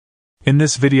In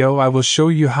this video I will show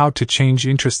you how to change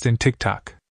interest in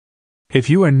TikTok. If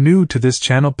you are new to this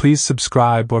channel, please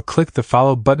subscribe or click the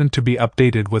follow button to be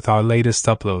updated with our latest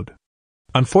upload.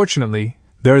 Unfortunately,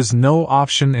 there is no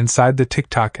option inside the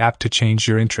TikTok app to change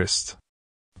your interest.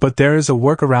 But there is a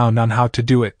workaround on how to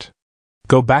do it.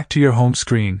 Go back to your home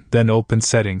screen, then open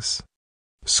Settings.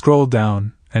 Scroll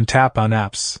down and tap on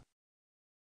Apps.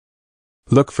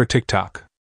 Look for TikTok.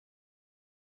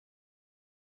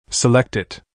 Select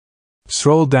it.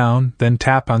 Scroll down, then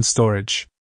tap on Storage.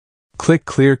 Click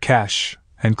Clear Cache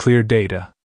and Clear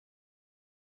Data.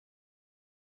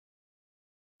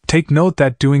 Take note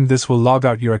that doing this will log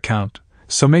out your account,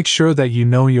 so make sure that you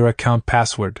know your account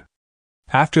password.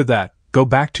 After that, go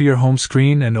back to your home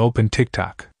screen and open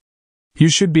TikTok. You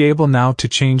should be able now to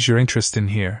change your interest in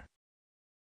here.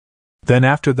 Then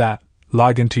after that,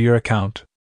 log into your account.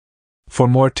 For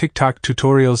more TikTok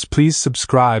tutorials, please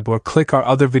subscribe or click our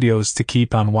other videos to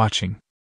keep on watching.